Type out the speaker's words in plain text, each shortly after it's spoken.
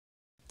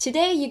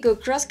Today you go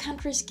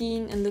cross-country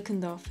skiing in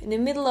Lucendorf in the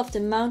middle of the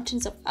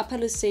mountains of Upper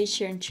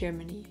Lusatia in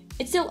Germany.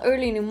 It's still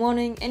early in the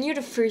morning and you're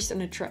the first on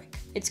the track.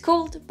 It's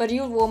cold, but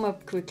you'll warm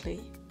up quickly.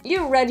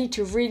 You're ready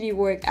to really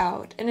work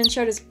out and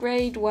enjoy this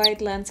great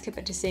wide landscape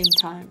at the same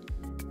time.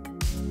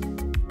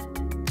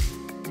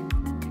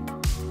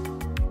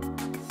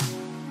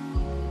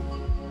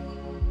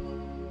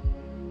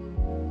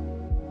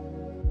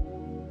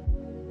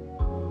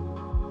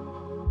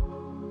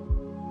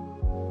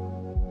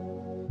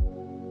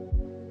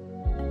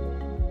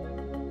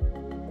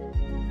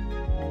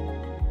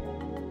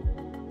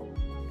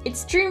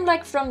 It's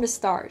dreamlike from the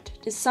start.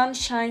 The sun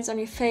shines on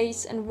your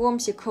face and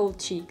warms your cold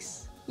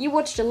cheeks. You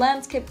watch the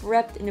landscape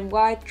wrapped in a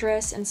white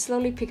dress and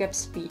slowly pick up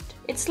speed.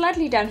 It's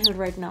slightly downhill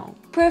right now,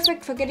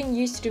 perfect for getting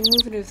used to the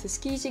movement of the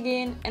skis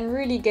again and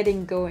really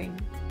getting going.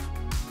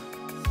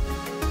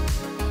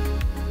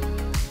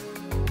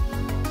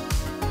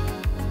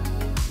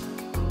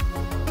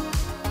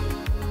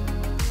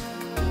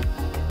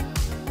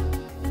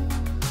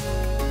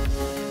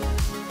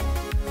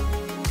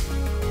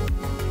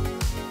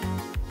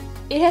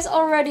 It has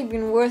already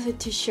been worth it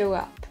to show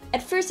up.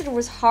 At first it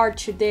was hard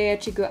to dare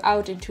to go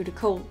out into the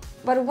cold.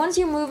 But once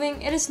you're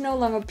moving, it is no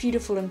longer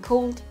beautiful and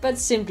cold, but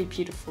simply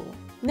beautiful.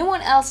 No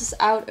one else is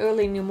out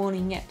early in the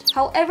morning yet.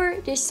 However,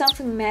 there's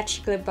something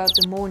magical about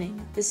the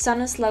morning. The sun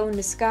is low in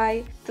the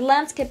sky, the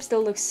landscape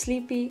still looks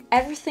sleepy,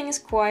 everything is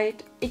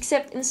quiet,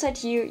 except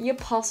inside you, your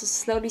pulse is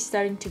slowly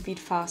starting to beat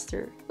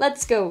faster.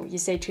 Let's go, you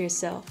say to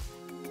yourself.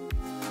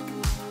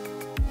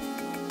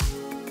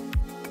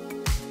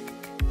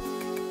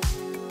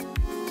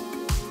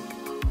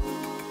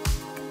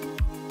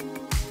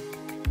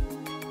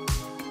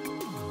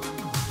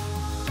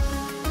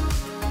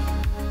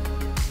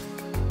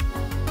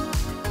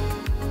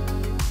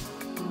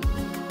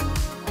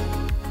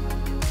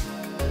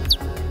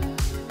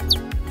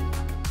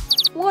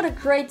 What a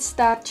great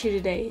start to the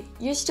day.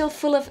 You're still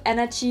full of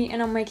energy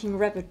and are making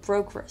rapid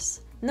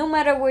progress. No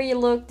matter where you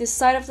look, the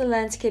sight of the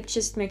landscape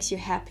just makes you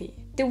happy.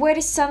 The way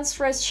the sun's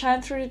rays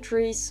shine through the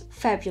trees,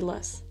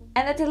 fabulous.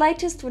 And at the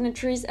latest, when the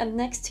trees end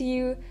next to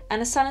you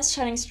and the sun is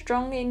shining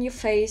strongly in your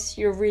face,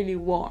 you're really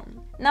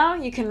warm. Now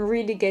you can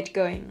really get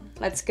going.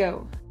 Let's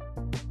go.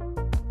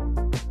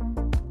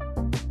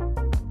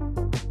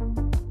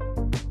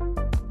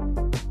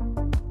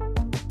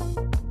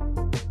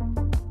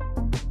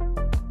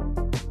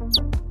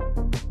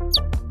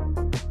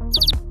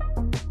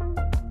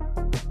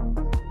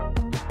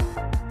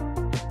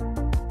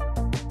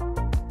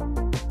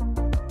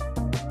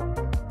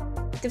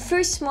 The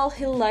first small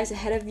hill lies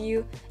ahead of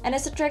you, and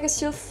as the track is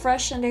still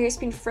fresh and there has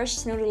been fresh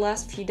snow the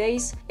last few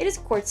days, it is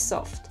quite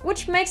soft,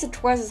 which makes it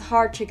twice as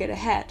hard to get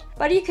ahead,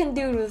 but you can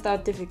do it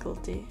without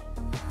difficulty.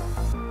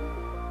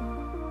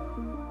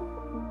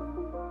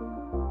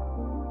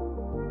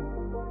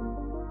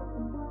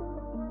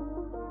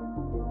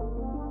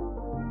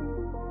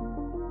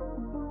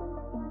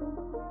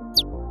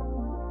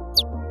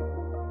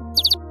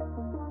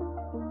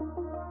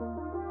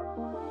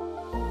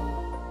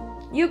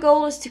 Your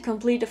goal is to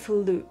complete a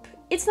full loop.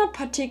 It's not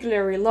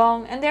particularly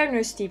long and there are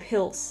no steep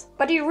hills,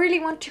 but you really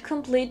want to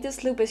complete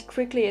this loop as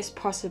quickly as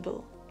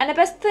possible. And the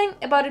best thing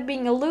about it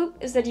being a loop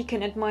is that you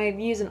can admire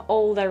views in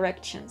all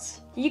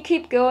directions. You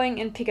keep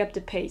going and pick up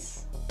the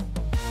pace.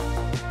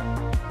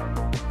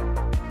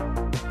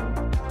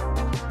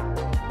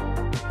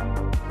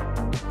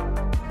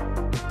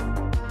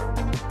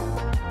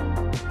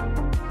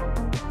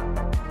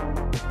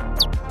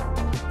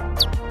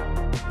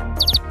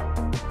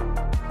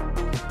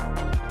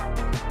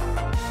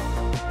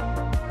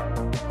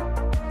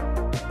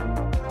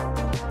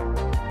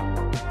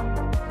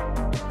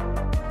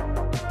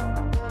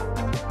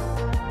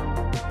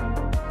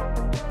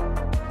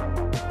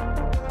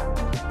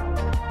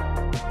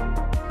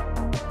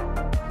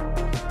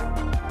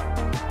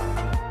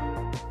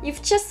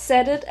 You've just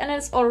said it and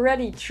it's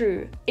already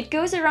true. It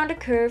goes around a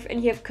curve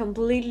and you have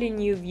completely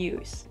new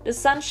views. The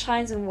sun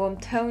shines in warm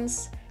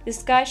tones, the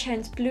sky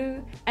shines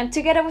blue, and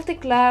together with the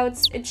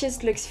clouds, it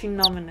just looks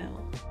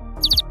phenomenal.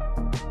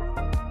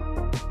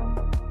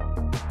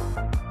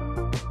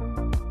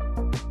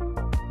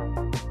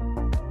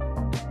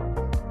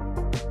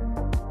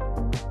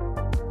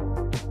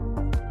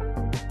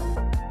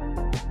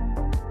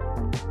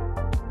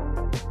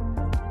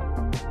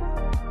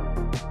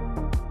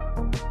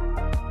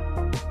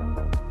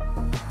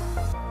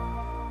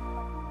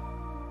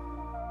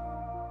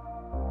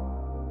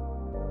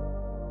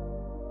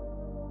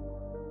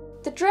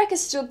 The track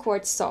is still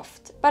quite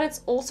soft, but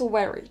it's also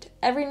varied.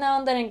 Every now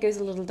and then it goes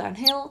a little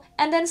downhill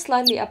and then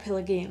slightly uphill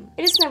again.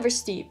 It is never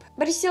steep,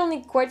 but you still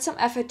need quite some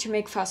effort to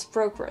make fast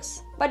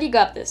progress. But you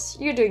got this,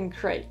 you're doing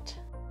great.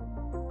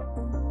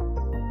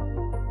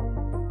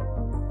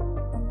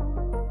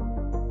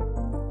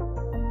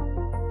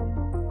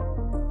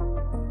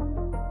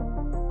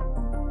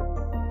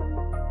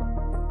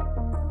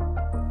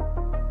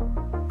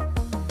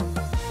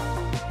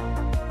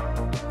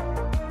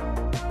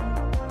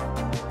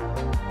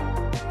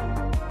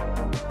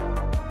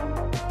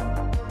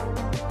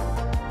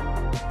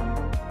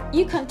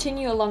 You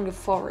continue along the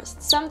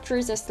forest. Some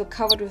trees are still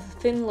covered with a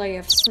thin layer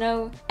of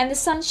snow, and the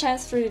sun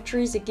shines through the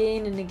trees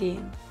again and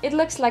again. It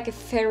looks like a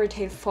fairy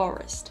tale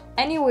forest.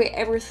 Anyway,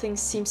 everything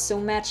seems so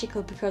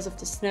magical because of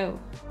the snow.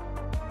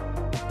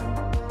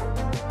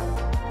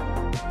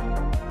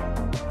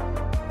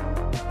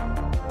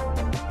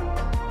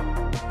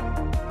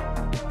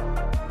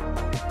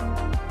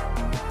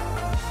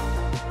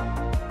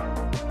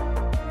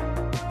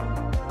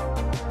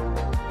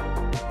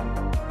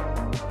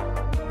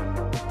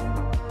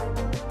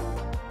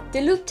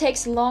 The loop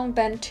takes a long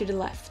bend to the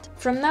left.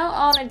 From now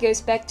on it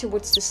goes back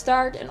towards the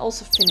start and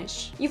also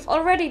finish. You've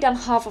already done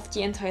half of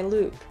the entire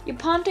loop. You're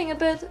panting a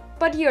bit,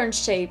 but you're in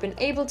shape and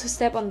able to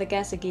step on the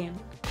gas again.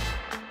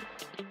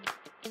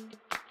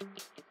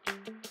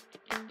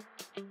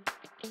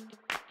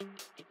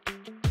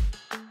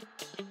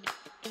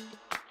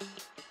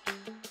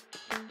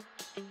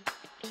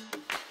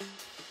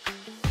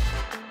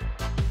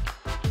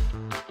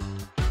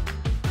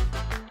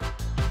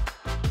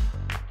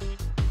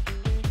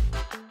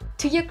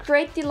 To your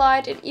great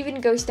delight, it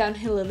even goes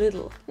downhill a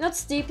little. Not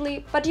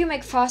steeply, but you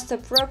make faster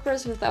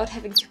progress without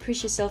having to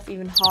push yourself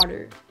even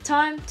harder.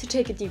 Time to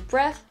take a deep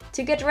breath,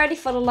 to get ready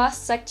for the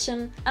last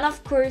section, and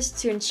of course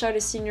to enjoy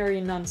the scenery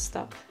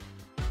non-stop.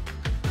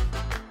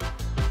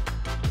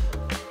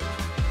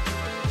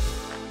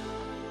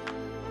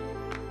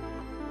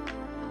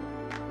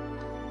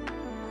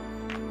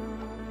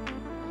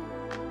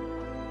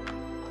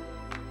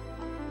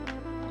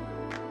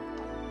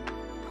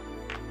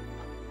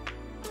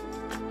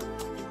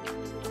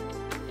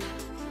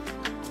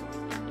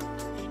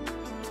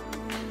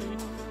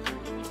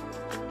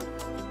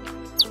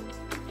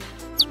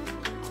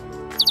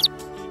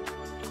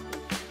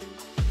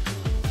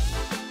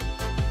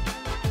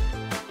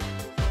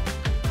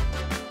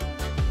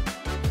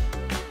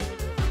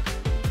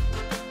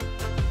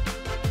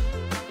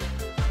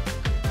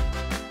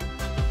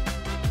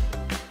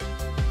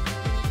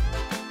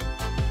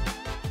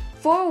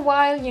 For a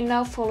while you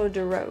now follow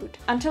the road,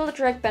 until the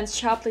track bends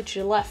sharply to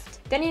the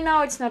left. Then you know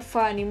it's not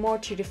far anymore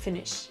to the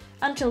finish.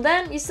 Until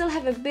then you still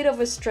have a bit of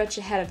a stretch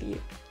ahead of you.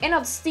 A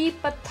not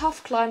steep but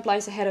tough climb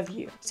lies ahead of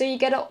you, so you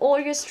gather all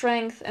your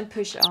strength and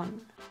push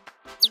on.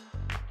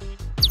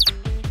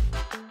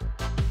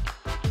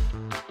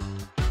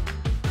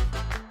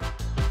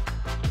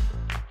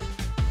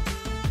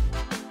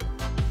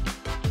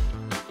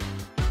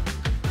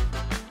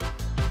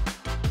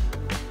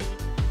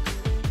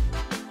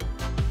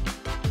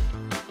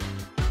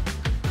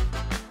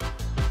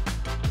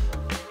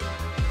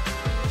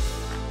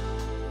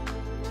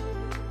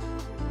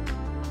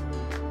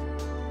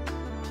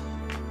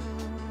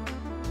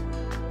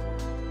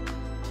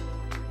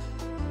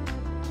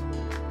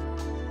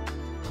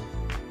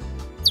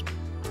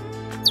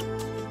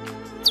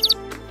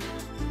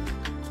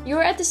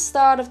 You're at the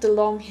start of the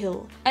long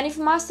hill, and you've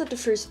mastered the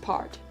first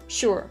part.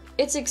 Sure,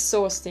 it's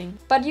exhausting,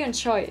 but you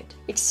enjoy it.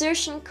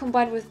 Exertion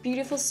combined with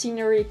beautiful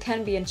scenery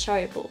can be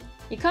enjoyable.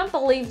 You can't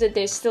believe that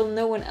there's still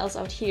no one else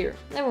out here.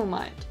 Never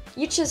mind.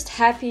 You're just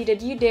happy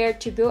that you dared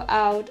to go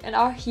out and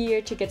are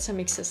here to get some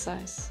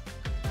exercise.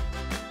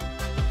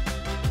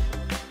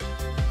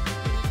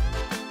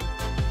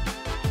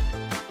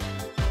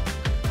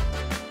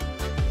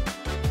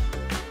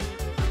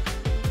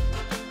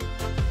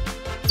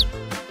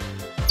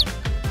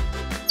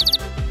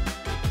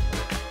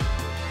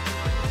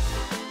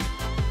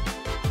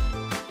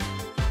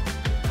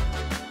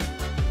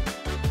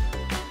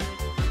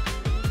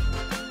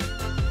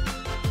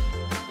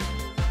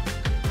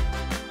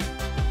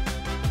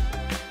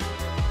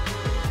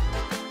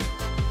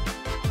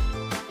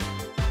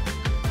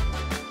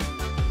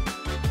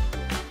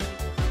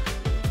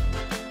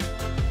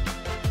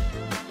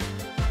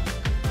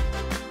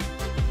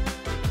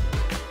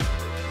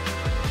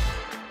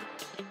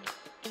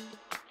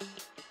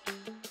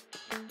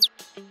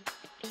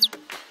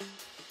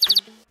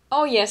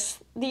 Oh yes,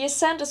 the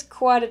ascent is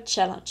quite a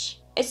challenge.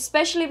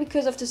 Especially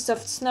because of the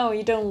soft snow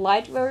you don't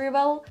light very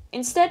well,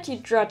 instead you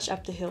trudge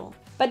up the hill.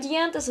 But the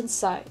end is in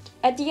sight.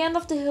 At the end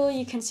of the hill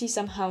you can see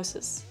some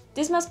houses.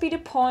 This must be the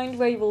point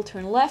where you will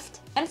turn left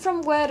and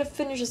from where the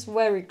finish is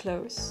very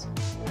close.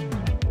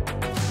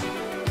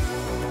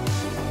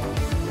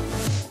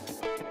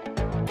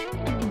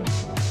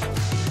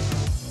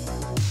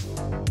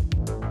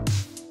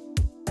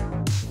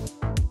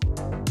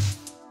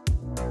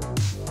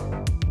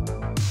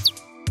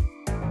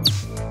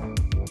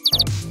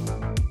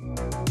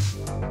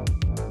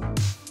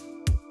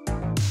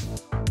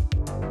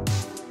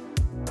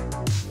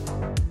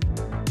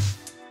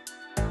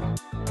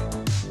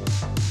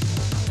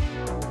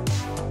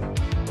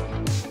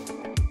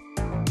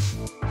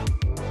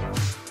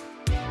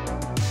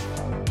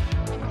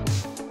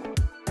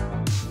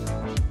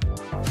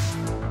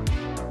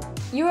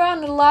 You are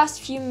on the last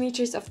few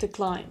meters of the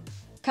climb.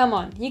 Come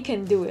on, you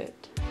can do it.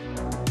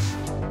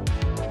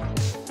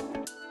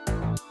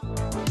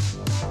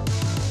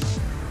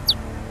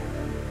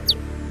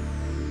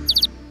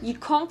 You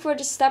conquer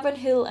the stubborn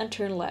hill and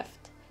turn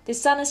left. The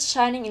sun is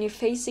shining in your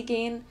face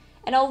again,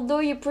 and although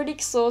you're pretty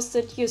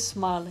exhausted, you're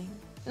smiling.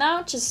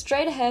 Now just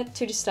straight ahead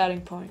to the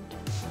starting point.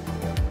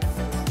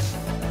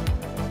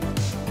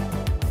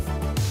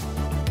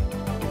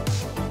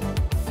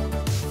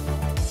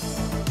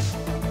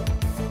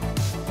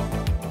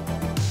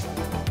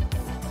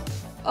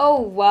 Oh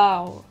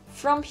wow!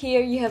 From here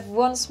you have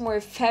once more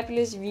a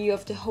fabulous view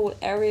of the whole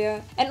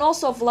area and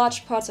also of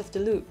large parts of the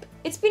loop.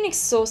 It's been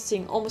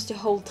exhausting almost the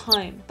whole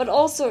time, but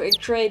also a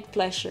great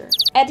pleasure.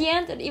 At the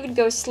end it even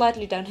goes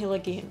slightly downhill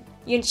again.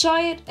 You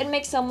enjoy it and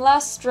make some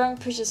last strong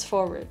pushes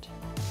forward.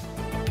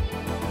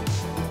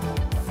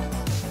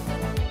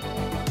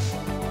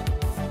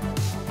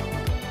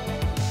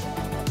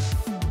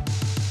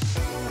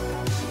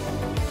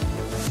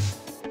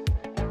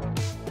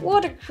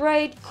 What a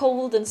great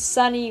cold and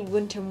sunny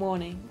winter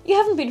morning. You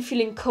haven't been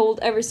feeling cold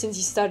ever since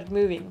you started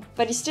moving,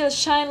 but you still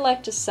shine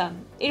like the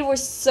sun. It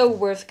was so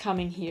worth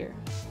coming here.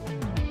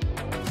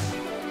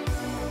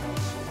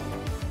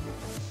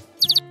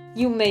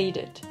 You made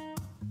it.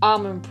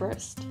 I'm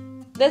impressed.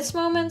 That's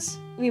moments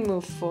we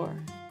move for.